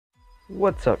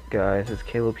What's up guys, it's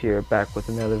Caleb here, back with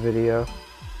another video,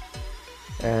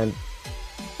 and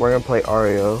we're gonna play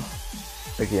Ario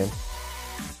again,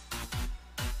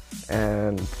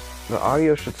 and the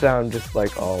audio should sound just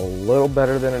like a little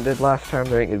better than it did last time.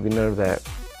 There ain't gonna be none of that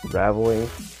raveling,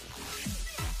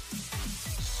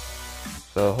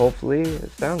 so hopefully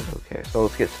it sounds okay. So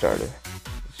let's get started.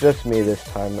 It's just me this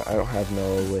time, I don't have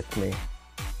Noah with me.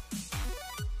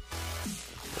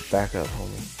 Back up,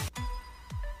 homie.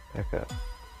 Back up.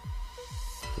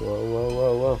 Whoa, whoa,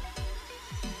 whoa, whoa.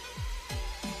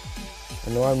 I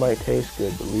know I might taste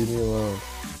good, but leave me alone.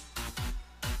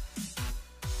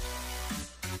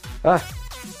 Ah!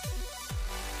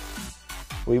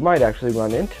 We might actually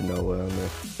run into Noah on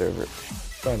this server.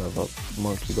 Son of a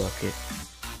monkey bucket.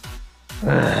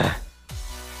 Ah.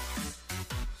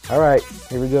 Alright,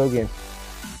 here we go again.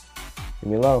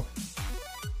 Leave me alone.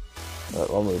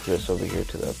 I'll move this over here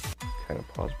to the kind of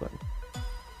pause button.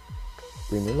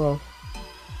 Leave me alone.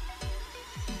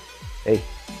 Hey.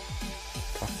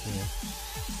 Talk to me.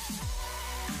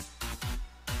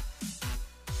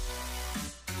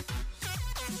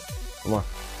 Come on.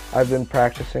 I've been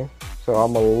practicing, so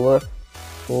I'm a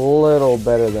little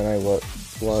better than I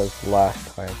was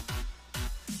last time.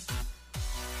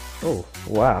 Oh,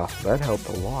 wow. That helped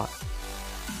a lot.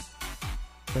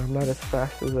 But I'm not as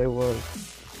fast as I was.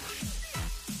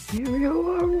 Leave me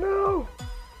alone, no!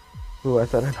 Ooh, I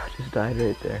thought I about just died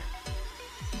right there.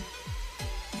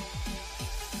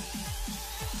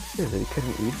 Seriously, you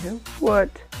couldn't eat him? What?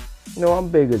 No, I'm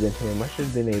bigger than him. I should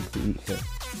have been able to eat him.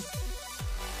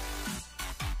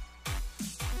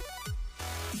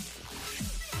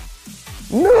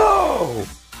 No!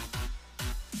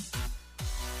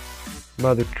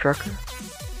 Mother trucker.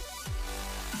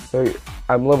 So,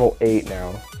 I'm level 8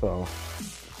 now, so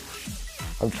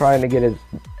I'm trying to get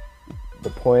the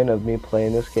point of me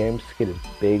playing this game is to get as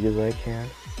big as I can.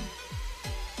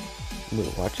 Ooh,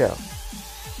 watch out.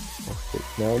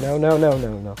 No, no, no, no,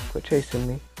 no, no. Quit chasing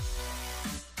me.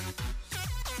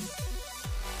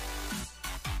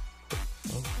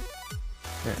 Oh.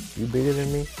 Yeah, you bigger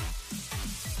than me?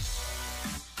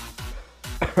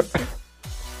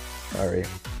 Sorry.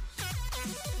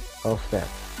 Oh snap.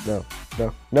 No,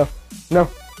 no, no, no.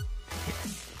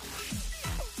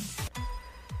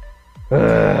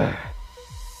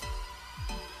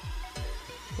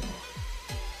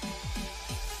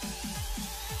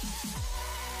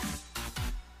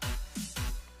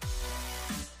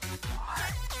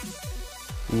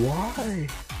 Why?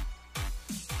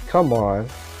 Come on.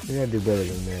 We gotta do better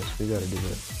than this. We gotta do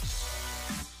this.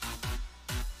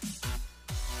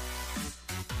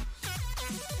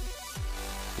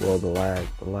 Whoa, the lag,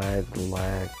 the lag, the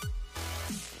lag.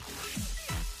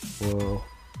 Whoa.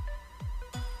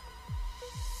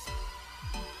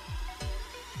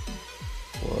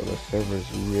 Whoa, the server's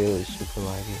really super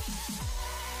laggy.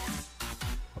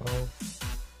 Oh.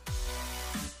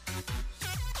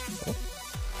 Oh.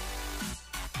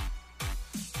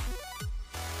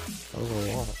 That was a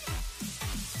lot.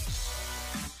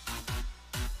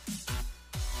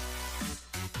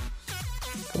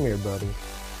 Come here, buddy.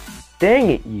 Dang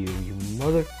it, you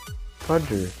mother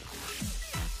fudger.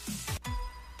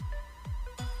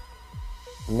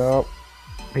 Nope.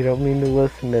 You don't mean to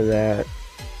listen to that.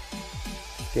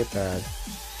 Get bad.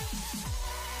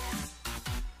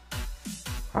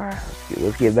 Alright,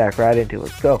 let's get back right into it.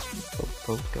 Let's go.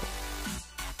 Let's go.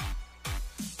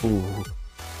 Ooh.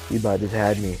 You about just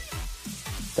had me.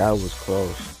 That was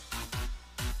close.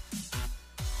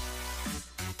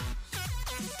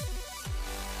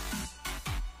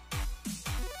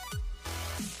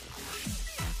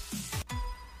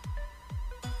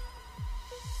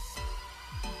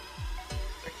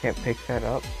 I can't pick that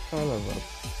up, son of a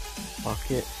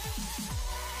bucket.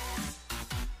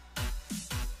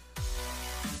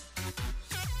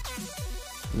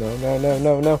 No, no, no,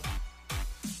 no, no.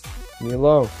 Leave me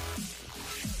alone.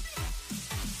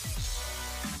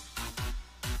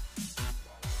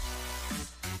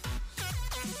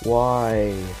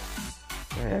 Why?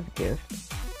 I have a gift.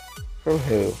 From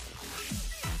who?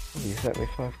 Oh, you sent me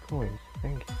 5 coins.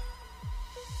 Thank you.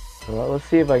 Well, let's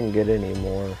see if I can get any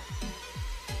more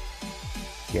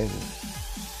skins.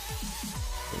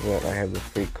 That I have the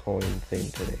free coin thing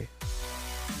today.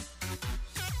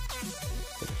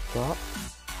 Stop.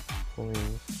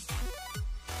 Coins.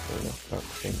 Oh, no, not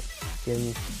things.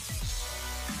 Skins.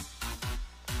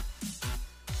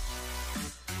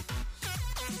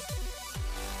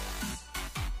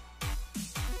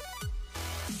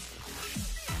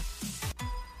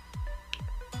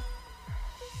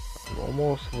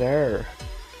 Almost there.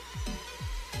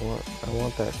 I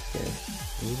want that skin.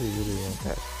 I really want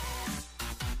that skin.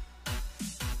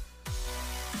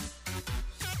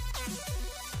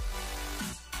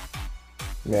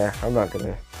 Nah, I'm not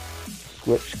gonna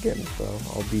switch skins, so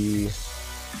I'll be...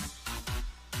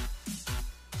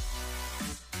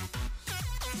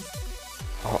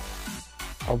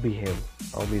 I'll be him.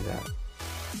 I'll be that.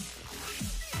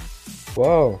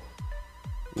 Whoa.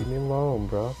 Leave me alone,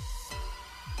 bro.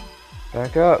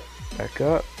 Back up. Back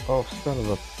up. Oh, son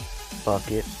of a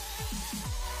bucket.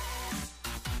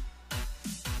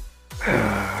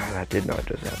 That did not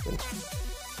just happen.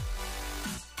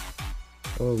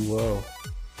 Oh, whoa.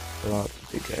 Lots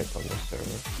of big guys on this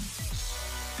server.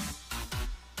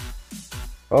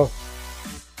 Oh.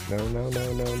 No, no,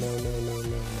 no, no, no, no, no, no,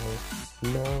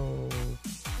 no. No.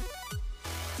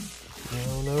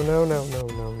 No, no, no, no, no,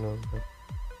 no, no, no.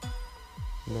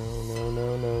 No, no, no,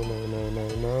 no, no, no, no,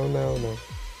 no, no, no.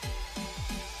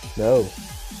 No.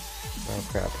 Oh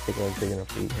crap, I think I'm big enough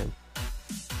to eat him.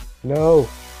 No!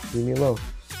 Leave me alone.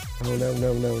 No, no,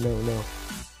 no, no, no, no.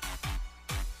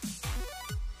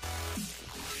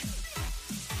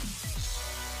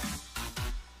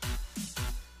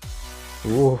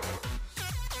 Ooh.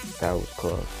 That was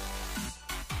close.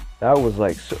 That was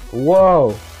like so...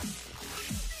 Whoa!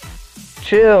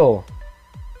 Chill!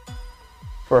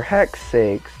 For heck's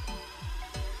sakes.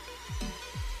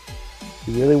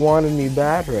 You really wanted me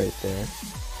bad right there.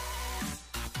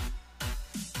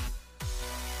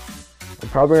 I'm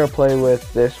probably gonna play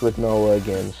with this with Noah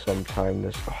again sometime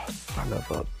this... Oh, son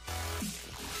of a...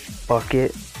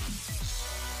 bucket.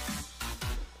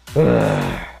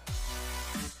 Ugh.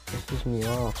 Pisses me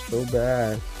off so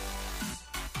bad.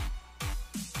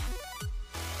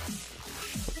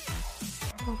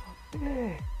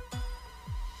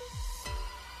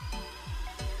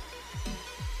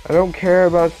 I don't care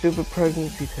about stupid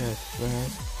pregnancy tests, man.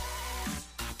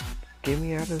 Just get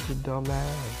me out of this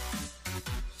dumbass.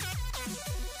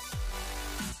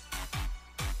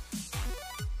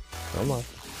 Come on.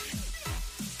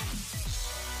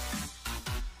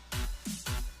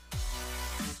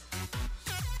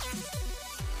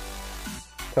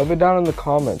 Tell me down in the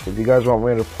comments if you guys want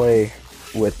me to play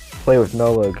with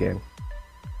Noah again.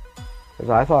 Because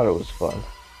I thought it was fun.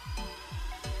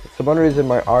 For some reason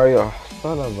my Ario,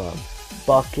 son of a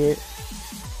bucket.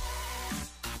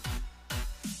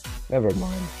 Never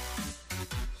mind.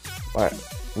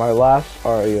 My last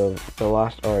Ario, the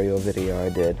last Ario video I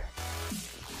did.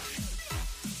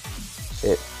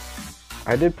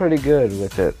 I did pretty good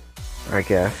with it, I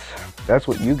guess. That's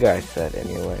what you guys said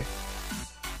anyway.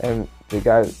 And the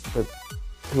guys,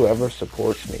 whoever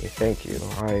supports me, thank you.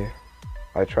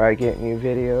 I try getting you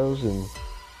videos, and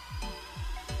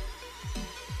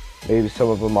maybe some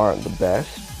of them aren't the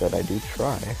best, but I do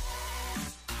try.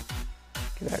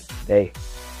 Get that, hey,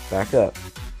 back up.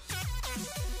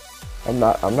 I'm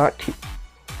not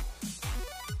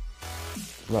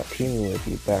teaming with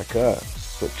you. Back up.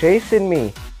 Quit chasing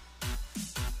me.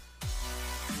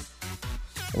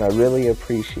 And I really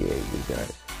appreciate you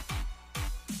guys.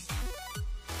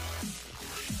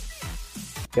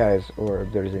 Guys, or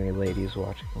if there's any ladies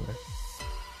watching this.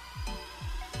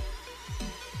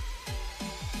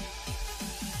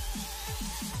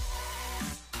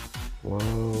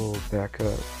 Whoa, back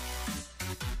up.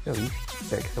 Yo, you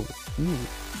back up with you.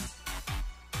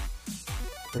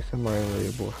 Play some Mario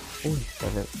leaderboard.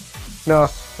 47. No,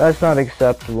 that's not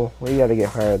acceptable. We gotta get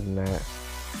higher than that.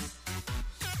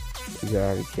 We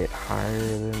gotta get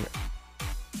higher than...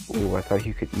 Ooh, I thought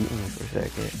you could eat me for a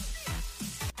second.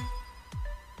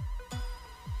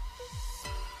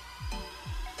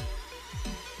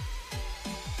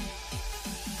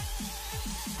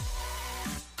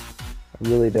 I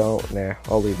really don't. Nah,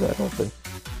 I'll leave that open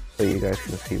so you guys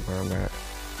can see where I'm at.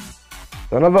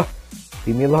 Son of a...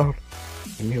 Leave me alone.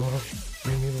 Leave me alone.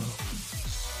 Leave me alone.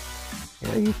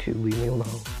 Yeah, you too. Leave me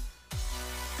alone.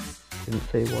 Didn't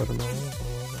say watermelon.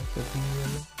 Oh, that says leave me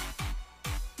alone.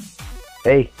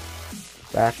 Hey!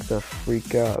 Back the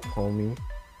freak up, homie.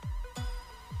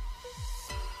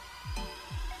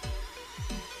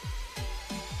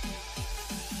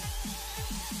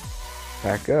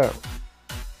 Back up.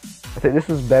 I think this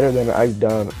is better than I've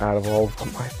done out of all of them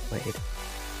I've played.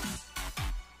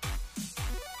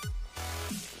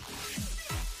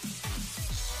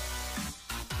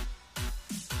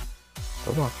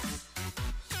 Come on.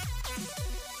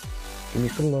 Give me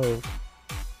some love.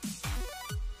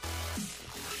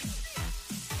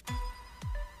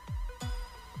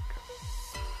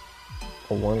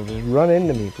 I want to just run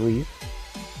into me, please.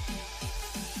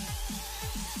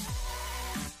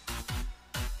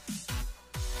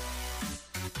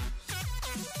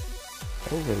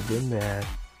 I would have been mad.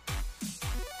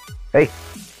 Hey!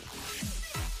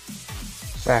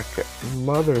 Back up,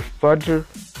 mother fudger.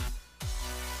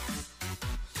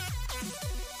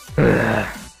 Ugh.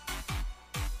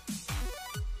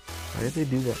 Why'd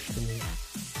they do that to me?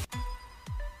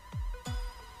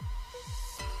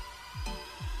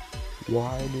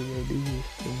 Why do they do this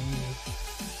to me?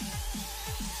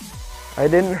 I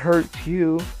didn't hurt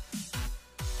you.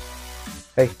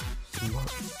 Hey.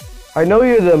 I know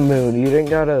you're the moon. You didn't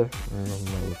gotta...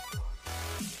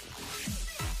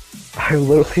 I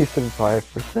literally survived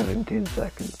for 17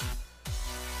 seconds.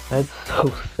 That's so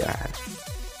sad.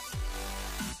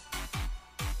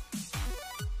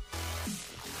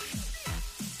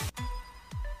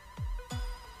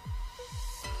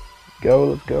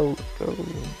 Let's go. I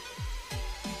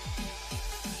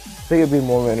think it'd be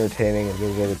more entertaining if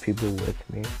there's other people with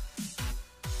me.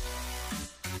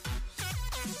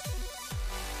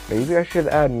 Maybe I should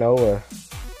add Noah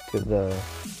to the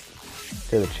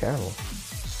channel.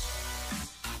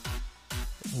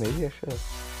 Maybe I should.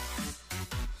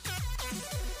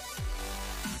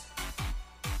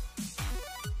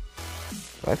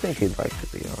 I think he'd like to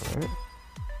be on it.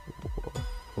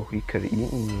 Well, he could have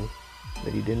eaten me,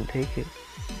 but he didn't take it.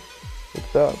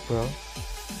 What's up, bro?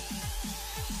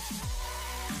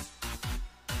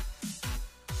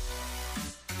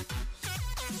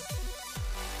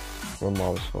 My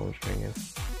mom's phone's ringing.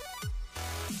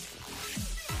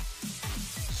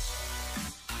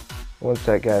 One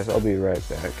sec, guys. I'll be right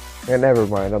back. And never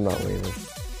mind, I'm not leaving.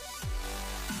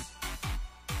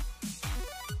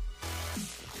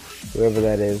 Whoever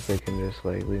that is, they can just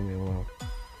like leave me alone.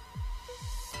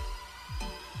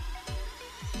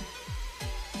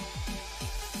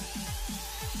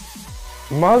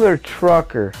 Mother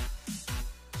trucker.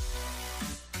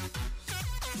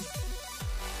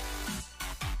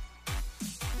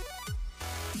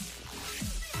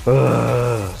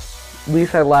 Ugh. At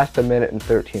least I last a minute and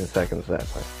 13 seconds that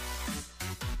time.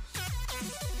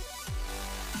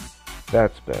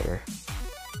 That's better.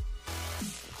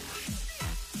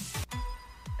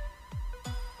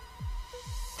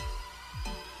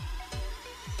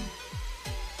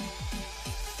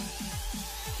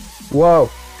 Whoa.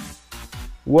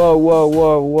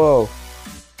 Whoa.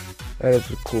 That is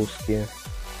a cool skin.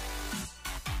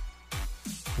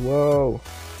 Whoa.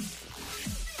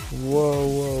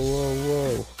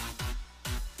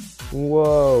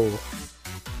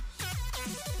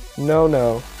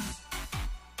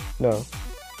 No.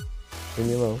 Leave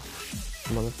me alone.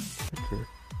 Motherfucker.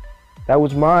 That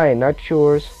was mine, not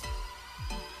yours.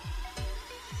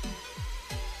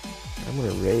 I'm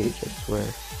gonna rage, I swear.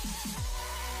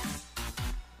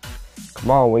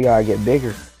 Come on, we gotta get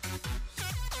bigger.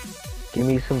 Give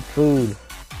me some food.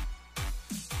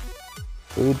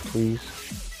 Food, please.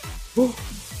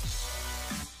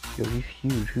 Yo, he's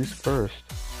huge. Who's first?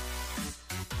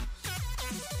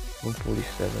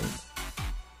 147.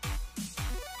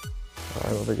 I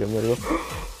don't think I'm gonna go.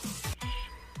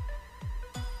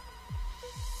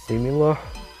 Leave me low.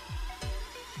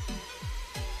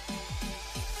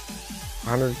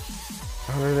 100.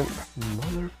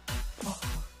 Motherfucker.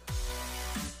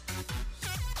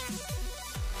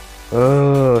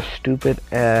 Oh, stupid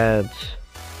ads.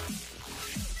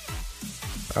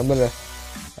 I'm gonna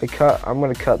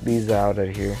cut these out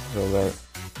of here so that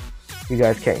you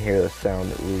guys can't hear the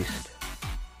sound at least.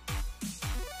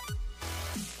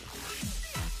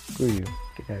 Screw you.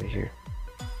 Get out of here.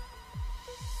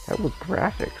 That was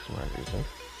graphics, my reason.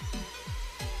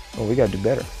 Oh, we gotta do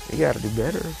better. We gotta do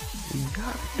better.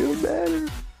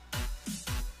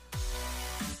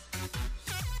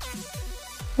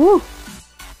 Woo!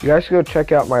 You guys should go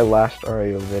check out my last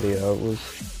Ario video.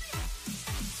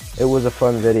 It was a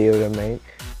fun video to make.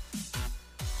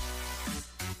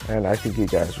 And I think you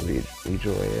guys will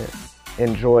enjoy it.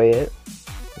 Enjoy it.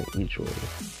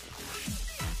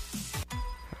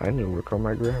 I need to work on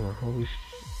my grammar. Holy sh...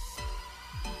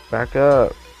 Back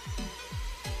up.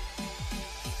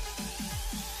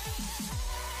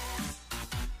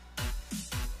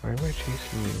 Why am I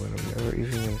chasing you when I'm never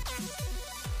even...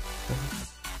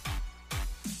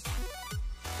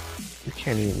 You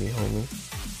can't eat me, homie.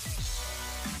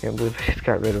 Can't believe I just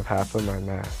got rid of half of my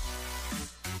math.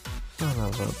 Son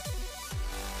of a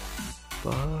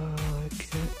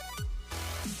bucket.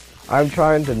 I'm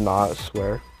trying to not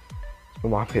swear. My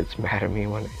mom gets mad at me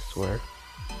when I swear.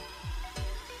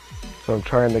 So I'm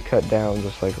trying to cut down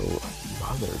just like a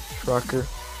mother trucker.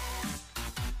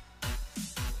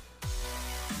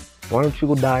 Why don't you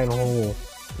go die in a hole?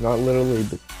 Not literally,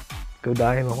 but go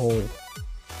die in a hole.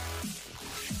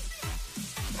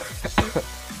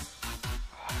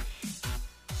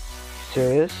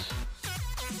 Serious?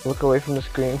 Look away from the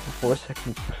screen for 4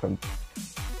 seconds.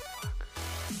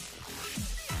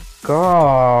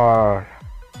 God.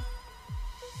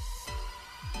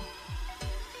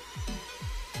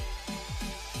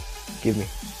 Give me.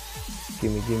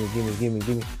 Gimme, gimme, gimme, gimme,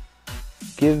 gimme.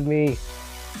 Give me.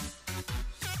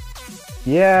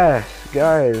 Yes,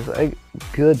 guys.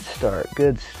 Good start,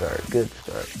 good start, good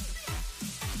start.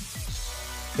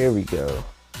 Here we go.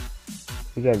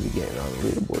 We gotta be getting on the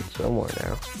leaderboard somewhere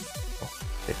now. Oh,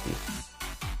 50.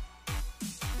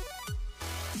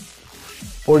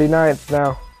 49th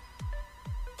now.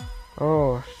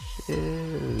 Oh,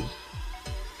 shiz.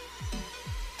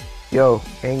 Yo,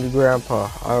 angry grandpa,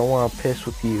 I don't want to piss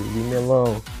with you. Leave me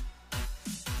alone.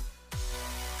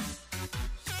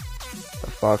 The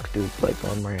fox dude's like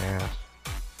on my ass.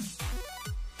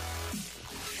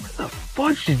 Where the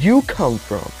fudge did you come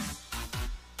from?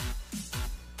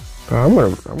 Bro, I'm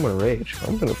gonna rage.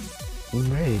 I'm gonna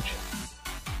rage.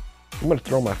 I'm gonna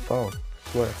throw my phone. I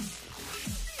swear.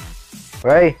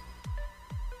 Hey!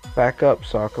 Back up,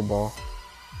 soccer ball.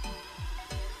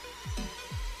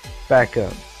 Back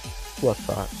up. What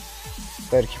thought?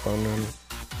 Better keep on running.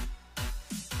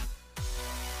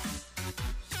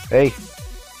 Hey!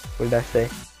 What did I say?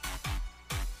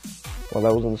 Well,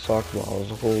 that wasn't the soccer ball. It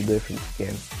was a whole different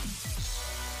skin.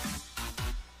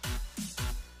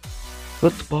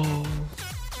 Football.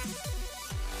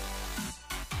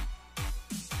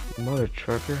 Mother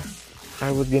trucker. I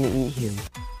was gonna eat him.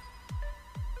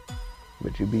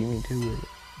 But you beat me to it.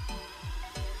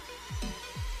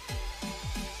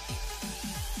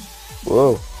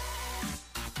 Whoa.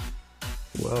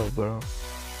 Whoa, bro.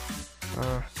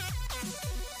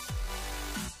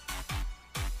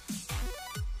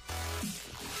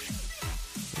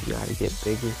 You gotta get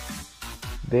bigger.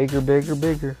 Bigger, bigger,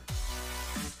 bigger.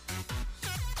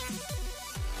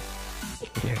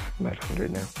 Yeah, I'm at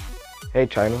 100 now. Hey,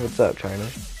 China, what's up, China?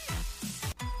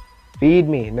 Feed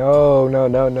me. No, no,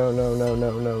 no, no, no, no,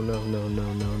 no, no, no, no, no,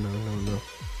 no, no, no, no.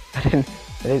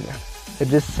 I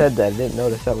just said that. I didn't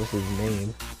notice that was his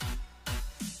name.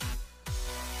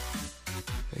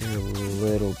 You're a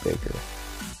little bigger.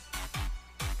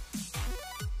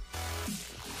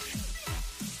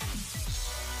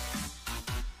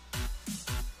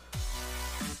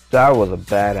 That was a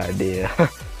bad idea.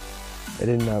 I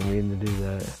did not mean to do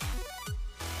that.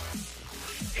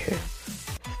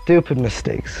 Stupid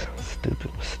mistakes.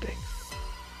 Stupid mistakes.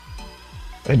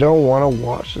 I don't want to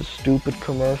watch this stupid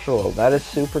commercial. That is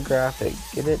super graphic.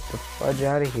 Get it the fudge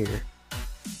out of here.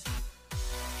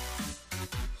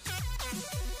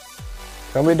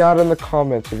 Tell me down in the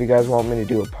comments if you guys want me to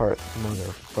do a part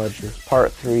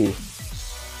 3.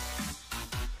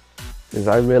 Because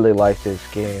I really like this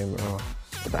game. Oh,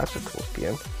 but that's a cool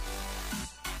skin.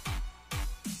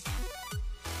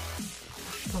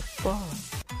 What the fuck?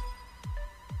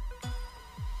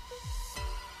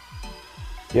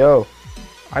 Yo,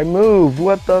 I moved.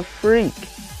 What the freak?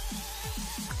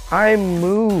 I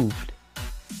moved.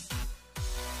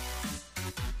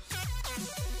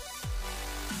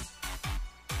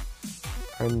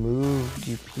 I moved,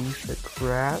 you piece of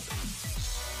crap.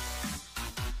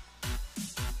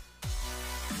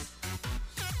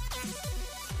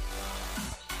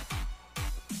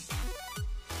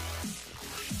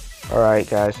 Alright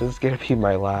guys, this is gonna be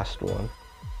my last one.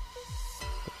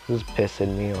 This is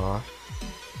pissing me off.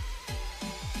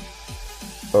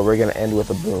 But we're gonna end with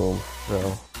a boom,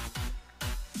 so.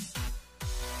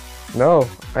 No,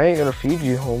 I ain't gonna feed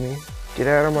you, homie. Get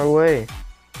out of my way.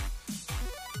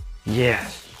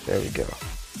 Yes, there we go.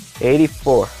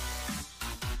 84.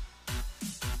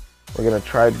 We're gonna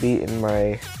try beating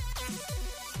the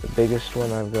biggest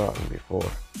one I've gotten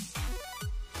before.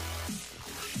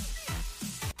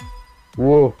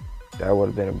 Whoa, that would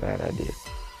have been a bad idea.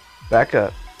 Back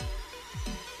up.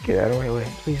 Get out of my way.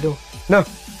 Please don't. No,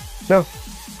 no.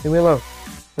 Leave me alone.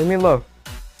 Leave me alone.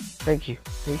 Thank you.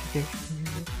 Thank you.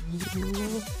 Thank you. Leave me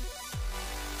alone.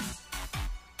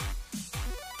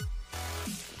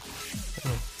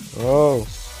 Oh,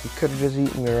 he could have just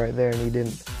eaten me right there and he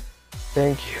didn't.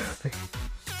 Thank you.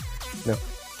 No,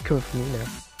 come for me now.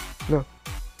 No,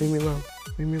 leave me alone.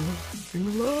 Leave me alone. Leave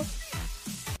me alone.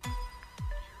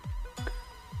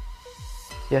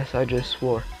 Yes, I just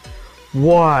swore.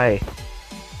 Why?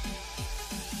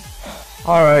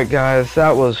 Alright guys,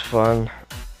 that was fun.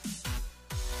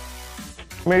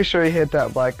 Make sure you hit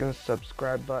that like and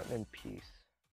subscribe button and peace.